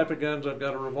 these type of guns. I've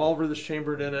got a revolver that's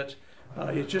chambered in it.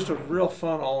 It's just a real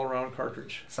fun all-around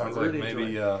cartridge. Sounds like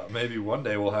maybe one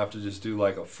day we'll have to just do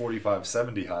like a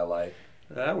 45-70 highlight.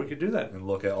 Yeah, we could do that. And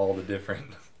look at all the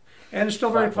different. And it's still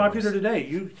very popular today.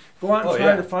 You go out and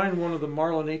try to find one of the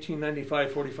Marlin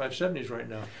 1895 45-70s right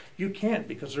now. You can't,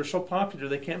 because they're so popular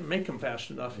they can't make them fast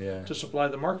enough to supply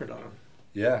the market on them.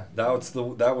 Yeah, that's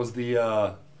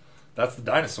the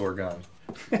dinosaur gun.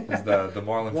 Is the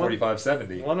Marlin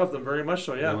 45-70. One of them, very much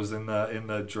so. Yeah. It was in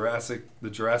the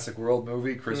Jurassic World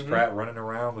movie. Chris Pratt running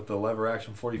around with the lever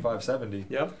action 45-70.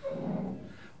 Yep.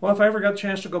 Well, if I ever got a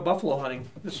chance to go buffalo hunting,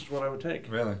 this is what I would take.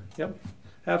 Really? Yep.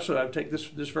 Absolutely, I would take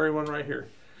this very one right here.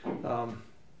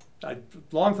 I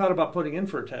long thought about putting in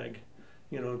for a tag,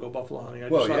 to go buffalo hunting. I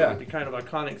just thought it would be kind of an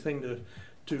iconic thing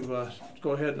to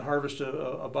go ahead and harvest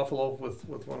a buffalo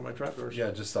with one of my trapdoors. Yeah,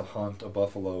 just to hunt a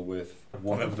buffalo with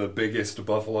one of the biggest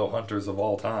buffalo hunters of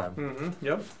all time.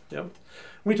 Yep.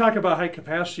 We talk about high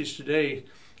capacities today,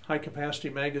 high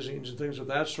capacity magazines and things of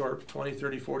that sort, 20,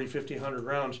 30, 40, 50, 100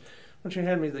 rounds. Why don't you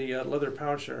hand me the leather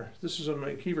pouch there? This is a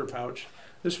McKeever pouch.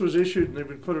 This was issued, and they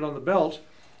would put it on the belt.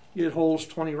 It holds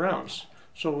 20 rounds.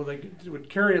 So when they would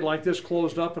carry it like this,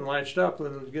 closed up and latched up,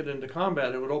 when it would get into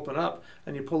combat, it would open up,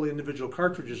 and you pull the individual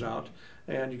cartridges out,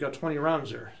 and you got 20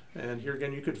 rounds there. And here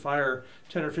again, you could fire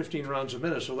 10 or 15 rounds a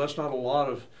minute, so that's not a lot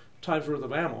of time's worth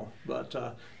of ammo. But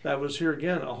that was, here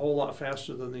again, a whole lot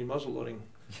faster than the muzzle loading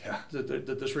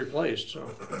that this replaced. So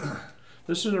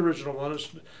this is an original one. It's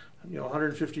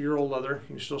 150-year-old leather.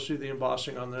 You can still see the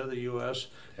embossing on there, the U.S.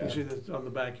 You can see on the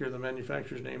back here the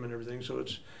manufacturer's name and everything. So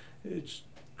it's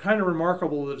kind of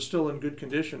remarkable that it's still in good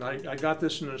condition. I got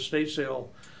this in an estate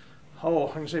sale. I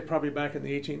can say probably back in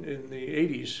the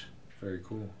 80s. Very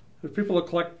cool. There's people that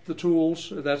collect the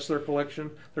tools. That's their collection.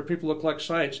 There are people that collect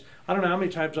sights. I don't know how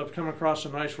many times I've come across a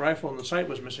nice rifle and the sight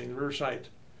was missing, the rear sight,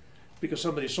 because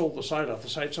somebody sold the sight off. The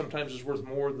sight sometimes is worth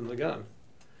more than the gun.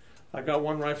 I got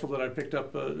one rifle that I picked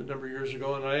up a number of years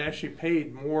ago, and I actually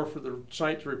paid more for the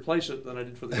sight to replace it than I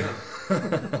did for the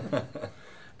gun.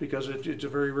 Because it's a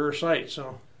very rare sight.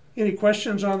 So, any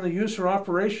questions on the use or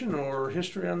operation or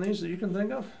history on these that you can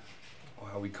think of?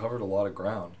 Wow, we covered a lot of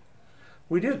ground.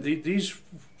 We did. These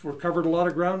were covered a lot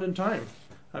of ground in time.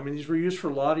 I mean, these were used for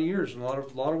a lot of years in a lot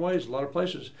of ways, a lot of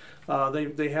places.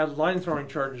 They had line throwing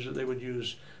charges that they would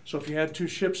use. So if you had two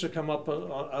ships that come up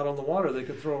out on the water, they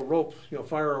could throw a rope,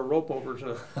 fire a rope over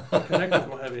to connect with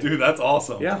what have you. Dude, that's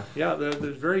awesome. Yeah. They're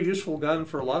a very useful gun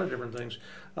for a lot of different things.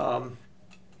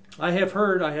 I have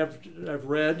heard, I've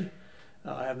read,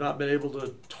 I have not been able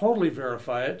to totally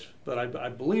verify it, but I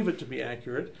believe it to be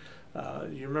accurate.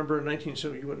 You remember in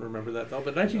 1970, you wouldn't remember that though,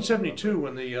 but 1972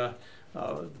 when the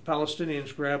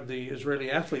Palestinians grabbed the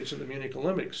Israeli athletes at the Munich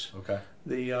Olympics. Okay.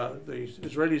 The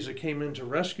Israelis that came in to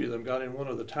rescue them got in one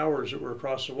of the towers that were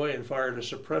across the way and fired a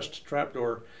suppressed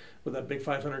trapdoor with that big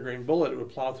 500 grain bullet. It would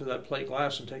plow through that plate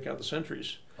glass and take out the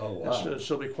sentries. Oh wow! And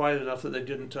still be quiet enough that they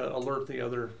didn't alert the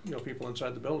other people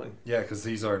inside the building. Yeah, because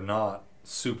these are not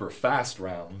super fast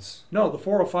rounds. No, the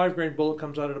 405 grain bullet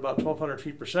comes out at about 1,200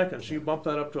 feet per second. So you bump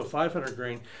that up to a 500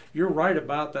 grain, you're right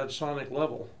about that sonic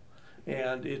level.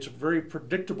 And it's a very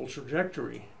predictable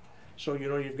trajectory. So,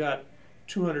 you've got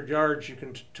 200 yards, you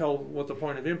can tell what the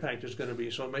point of impact is going to be.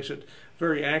 So it makes it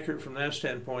very accurate from that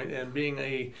standpoint. And being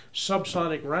a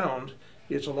subsonic round,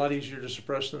 it's a lot easier to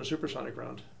suppress than a supersonic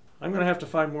round. I'm going to have to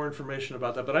find more information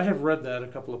about that, but I have read that a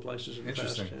couple of places in the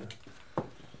past. Interesting.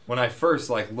 When I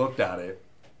first looked at it,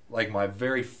 my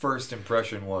very first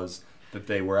impression was that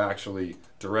they were actually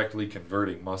directly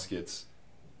converting muskets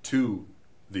to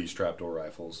these trapdoor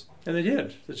rifles. And they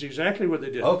did. That's exactly what they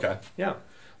did. Okay. Yeah.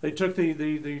 They took the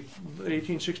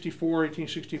 1864,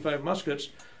 1865 muskets,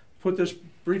 put this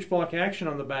breech block action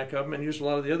on the back of them, and used a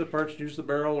lot of the other parts, used the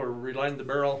barrel or relined the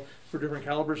barrel for different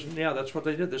calibers. And yeah, that's what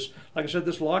they did. This, like I said,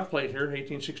 this lock plate here,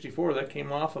 1864, that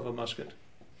came off of a musket.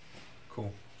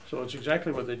 Cool. So it's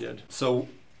exactly what they did. So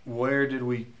where do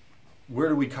we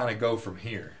kind of go from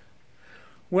here?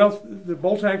 Well, the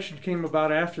bolt action came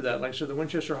about after that. Like I said, the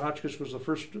Winchester Hotchkiss was the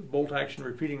first bolt action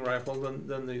repeating rifle,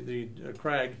 then the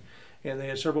Krag, and they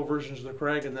had several versions of the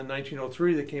Krag. And then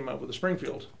 1903 they came out with the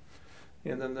Springfield,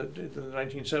 and then the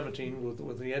 1917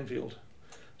 with the Enfield.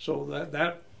 So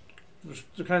that was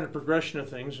the kind of progression of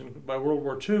things. And by World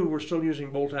War II, we're still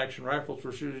using bolt-action rifles.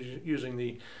 We're still using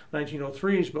the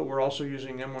 1903s, but we're also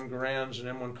using M1 Garands and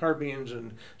M1 carbines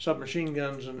and submachine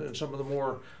guns and some of the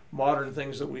more modern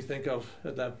things that we think of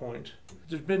at that point.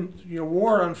 There's been,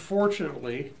 war,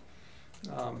 unfortunately,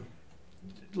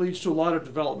 leads to a lot of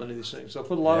development of these things. They'll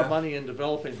put a lot of money in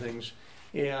developing things,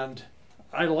 and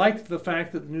I like the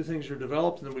fact that new things are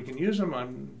developed and that we can use them.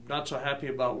 I'm not so happy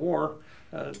about war.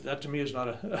 That to me is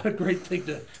not a great thing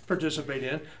to participate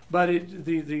in. But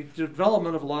the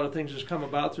development of a lot of things has come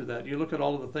about through that. You look at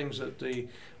all of the things that the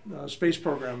space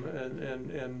program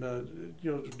and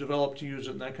developed to use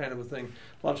it and that kind of a thing.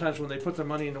 A lot of times when they put their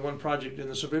money into one project in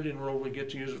the civilian world, we get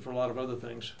to use it for a lot of other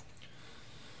things.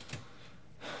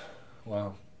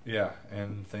 Wow. Yeah,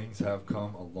 and things have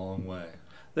come a long way.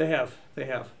 They have. They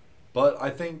have. But I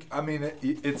think, I mean,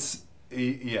 it's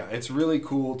really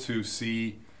cool to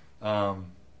see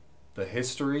the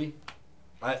history.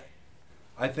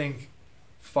 I think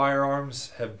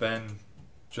firearms have been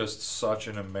just such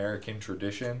an American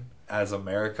tradition. As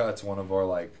America, it's one of our,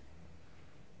 like,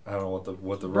 I don't know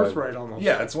what the birthright almost.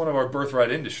 Yeah, it's one of our birthright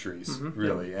industries,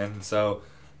 really. Yeah. And so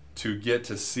to get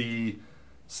to see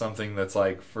something that's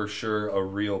like for sure a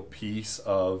real piece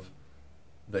of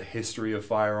the history of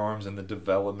firearms and the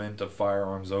development of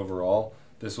firearms overall,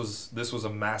 this was a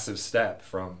massive step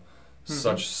from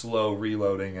such slow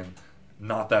reloading and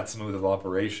not that smooth of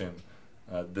operation.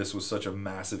 This was such a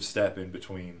massive step in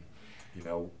between,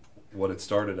 what it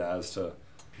started as to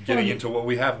getting into what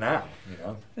we have now.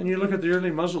 And you look at the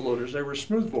early muzzle loaders; they were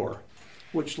smooth bore,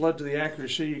 which led to the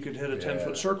accuracy. You could hit a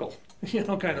 10-foot circle,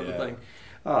 kind of a thing.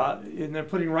 And then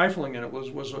putting rifling in it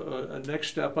was a next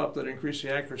step up that increased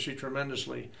the accuracy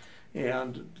tremendously.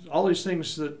 And all these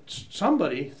things that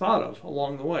somebody thought of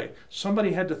along the way.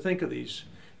 Somebody had to think of these.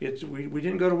 We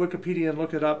didn't go to Wikipedia and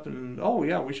look it up and, oh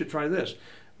yeah, we should try this.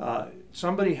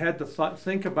 Somebody had to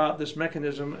think about this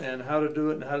mechanism and how to do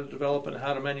it and how to develop it and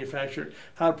how to manufacture it,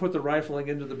 how to put the rifling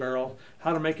into the barrel,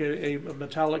 how to make a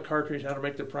metallic cartridge, how to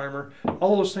make the primer.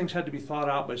 All those things had to be thought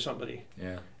out by somebody.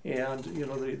 Yeah. And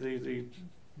the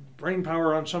brain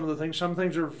power on some of the things, some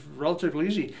things are relatively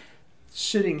easy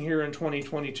sitting here in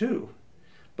 2022.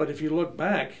 But if you look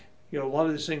back, a lot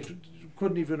of these things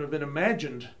couldn't even have been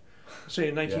imagined, say,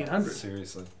 in 1900. Yeah,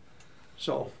 seriously.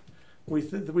 So we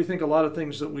think a lot of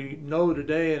things that we know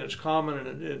today and it's common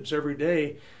and it's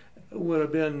everyday would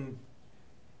have been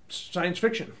science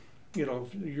fiction,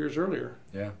 years earlier.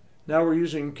 Yeah. Now we're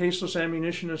using caseless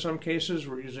ammunition in some cases.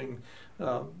 We're using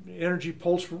energy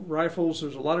pulse rifles.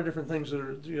 There's a lot of different things that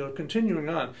are continuing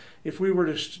on. If we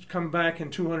were to come back in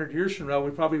 200 years from now,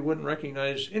 we probably wouldn't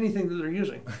recognize anything that they're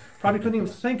using. Probably couldn't even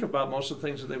think about most of the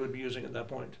things that they would be using at that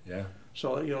point. Yeah.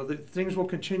 So the things will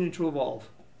continue to evolve.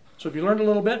 So have you learned a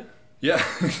little bit? Yeah,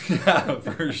 yeah,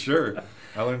 for sure.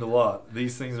 I learned a lot.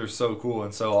 These things are so cool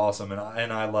and so awesome, and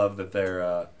I love that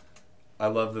they're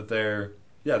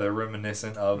they're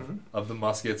reminiscent of the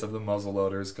muskets, of the muzzle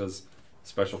loaders, because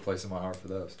special place in my heart for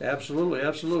those. Absolutely,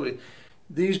 absolutely.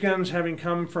 These guns having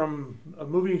come from a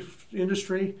movie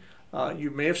industry, you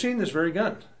may have seen this very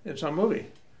gun in some movie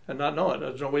and not know it.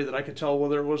 There's no way that I could tell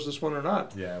whether it was this one or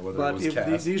not. Yeah, whether it was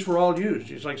cast. These were all used.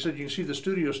 Just like I said, you can see the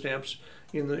studio stamps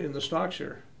in the stocks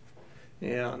here.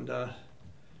 And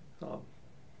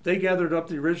they gathered up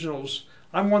the originals.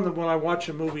 I'm one that when I watch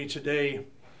a movie today,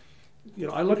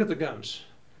 I look at the guns.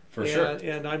 For sure.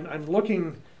 And I'm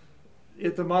looking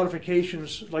at the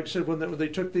modifications, like I said, when they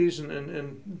took these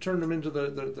and turned them into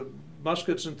the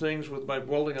muskets and things by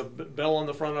welding a bell on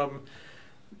the front of them,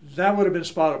 that would have been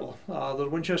spottable. The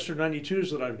Winchester 92s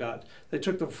that I've got, they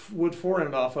took the wood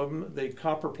forend off of them, they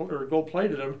gold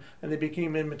plated them, and they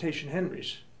became imitation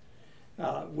Henrys.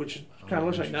 Which kind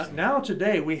of looks like now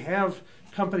today we have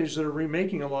companies that are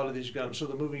remaking a lot of these guns, so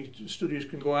the movie studios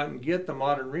can go out and get the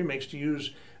modern remakes to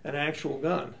use an actual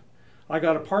gun. I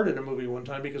got a part in a movie one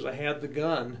time because I had the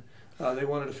gun. They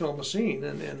wanted to film a scene,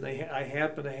 and I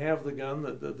happened to have the gun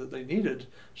that they needed,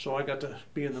 so I got to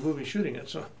be in the movie shooting it.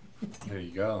 So there you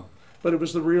go. But it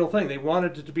was the real thing. They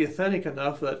wanted it to be authentic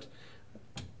enough that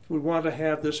we wanted to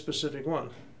have this specific one.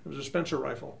 It was a Spencer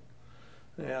rifle.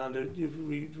 And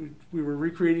we were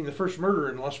recreating the first murder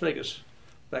in Las Vegas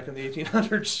back in the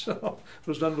 1800s. So it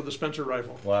was done with a Spencer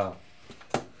rifle. Wow.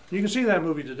 You can see that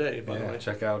movie today, by the way.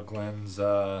 Check out Glen's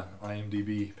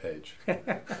IMDb page.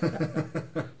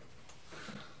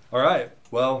 All right.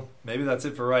 Well, maybe that's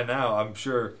it for right now. I'm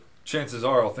sure chances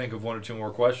are I'll think of one or two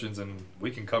more questions, and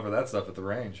we can cover that stuff at the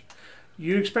range.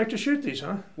 You expect to shoot these,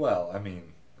 huh? Well, I mean,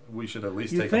 we should at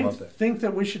least take them up there. Think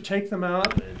that we should take them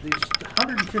out, these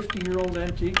 150-year-old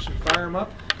antiques, and fire them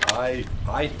up?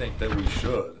 I think that we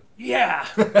should. Yeah.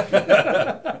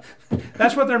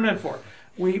 That's what they're meant for.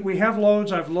 We have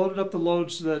loads. I've loaded up the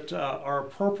loads that are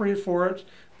appropriate for it,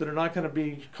 that are not going to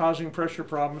be causing pressure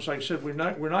problems. Like I said, we're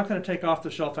not going to take off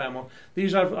the shelf ammo.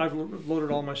 These I've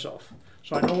loaded all myself,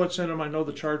 so I know what's in them. I know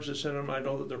the charge that's in them. I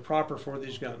know that they're proper for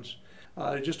these guns.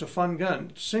 Just a fun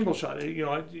gun, single shot. You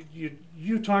know,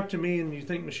 you talk to me and you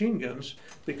think machine guns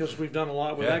because we've done a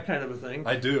lot with that kind of a thing.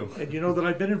 I do. And you know that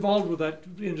I've been involved with that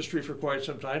industry for quite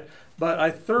some time. But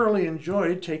I thoroughly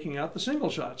enjoyed taking out the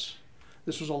single shots.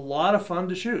 This was a lot of fun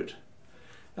to shoot.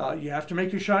 You have to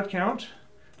make your shot count,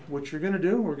 which you're going to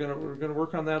do. We're going to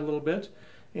work on that a little bit,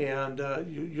 and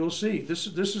you'll see. This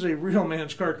is a real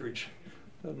man's cartridge.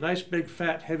 A nice big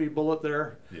fat heavy bullet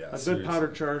there. Yeah, a good seriously. powder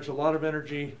charge, a lot of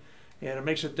energy, and it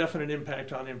makes a definite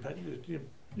impact on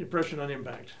impression on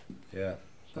impact. Yeah,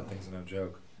 that thing's no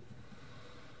joke.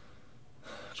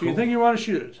 So you think you want to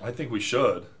shoot it? I think we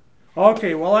should.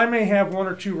 Okay, well I may have 1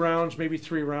 or 2 rounds, maybe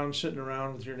 3 rounds sitting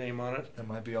around with your name on it. That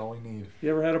might be all we need.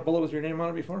 You ever had a bullet with your name on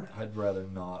it before? I'd rather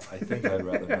not. I think I'd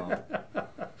rather not.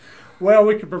 Well,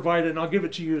 we can provide it, and I'll give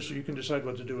it to you so you can decide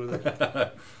what to do with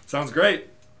it. Sounds great.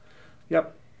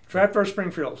 Yep. Trapdoor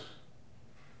Springfield.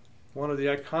 One of the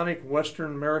iconic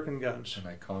Western American guns.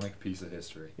 An iconic piece of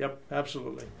history. Yep,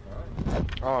 absolutely.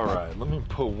 All right, let me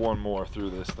put one more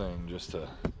through this thing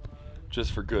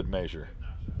just for good measure.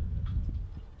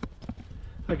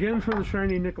 Again for the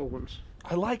shiny nickel ones.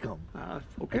 I like them.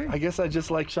 Okay. I guess I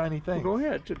just like shiny things. Well, go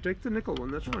ahead. Take the nickel one.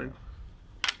 That's fine.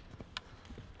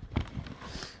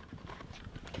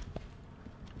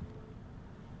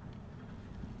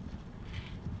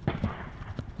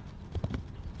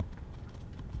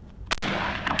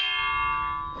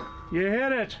 You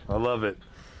hit it. I love it.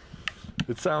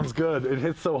 It sounds good. It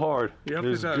hits so hard. Yep,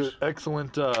 There's it does.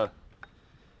 Good,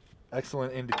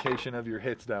 excellent indication of your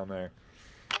hits down there.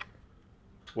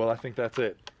 Well, I think that's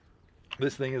it.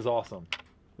 This thing is awesome.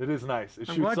 It is nice. It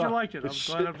I'm shoots glad you soft. liked it. I'm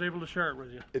glad I was able to share it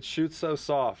with you. It shoots so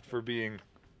soft for being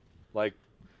like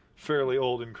fairly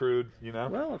old and crude, you know?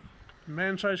 Well,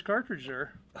 man-sized cartridge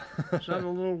there. It's not a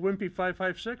little wimpy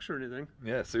 5.56 or anything.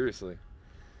 Yeah, seriously.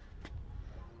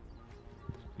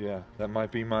 Yeah, that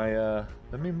might be my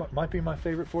might be my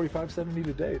favorite 45-70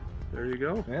 to date. There you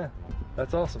go. Yeah,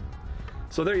 that's awesome.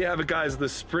 So there you have it, guys. The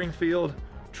Springfield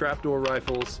Trapdoor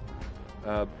rifles.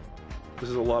 This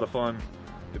is a lot of fun.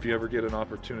 If you ever get an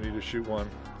opportunity to shoot one,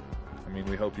 I mean,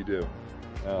 we hope you do.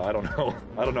 I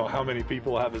don't know how many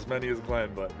people have as many as Glen,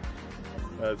 but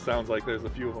it sounds like there's a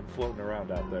few of them floating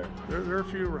around out there. There are a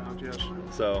few around, yes.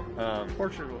 So,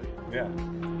 Fortunately. yeah.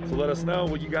 So let us know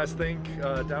what you guys think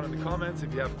down in the comments.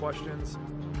 If you have questions,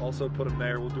 also put them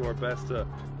there. We'll do our best to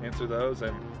answer those.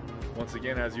 And once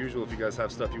again, as usual, if you guys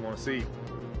have stuff you want to see,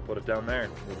 put it down there.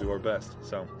 We'll do our best.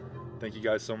 So thank you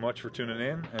guys so much for tuning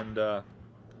in, and we'll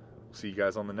see you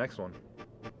guys on the next one.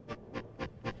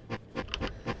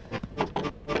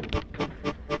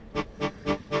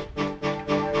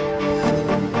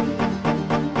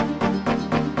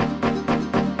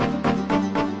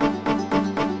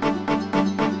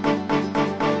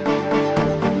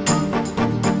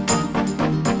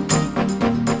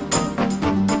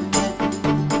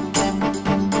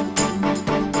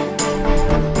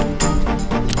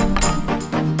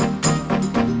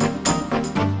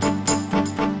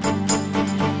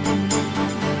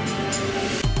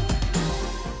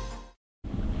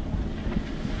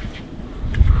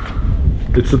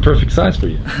 It's the perfect size for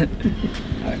you.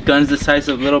 Gun's the size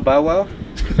of Little Bow Wow?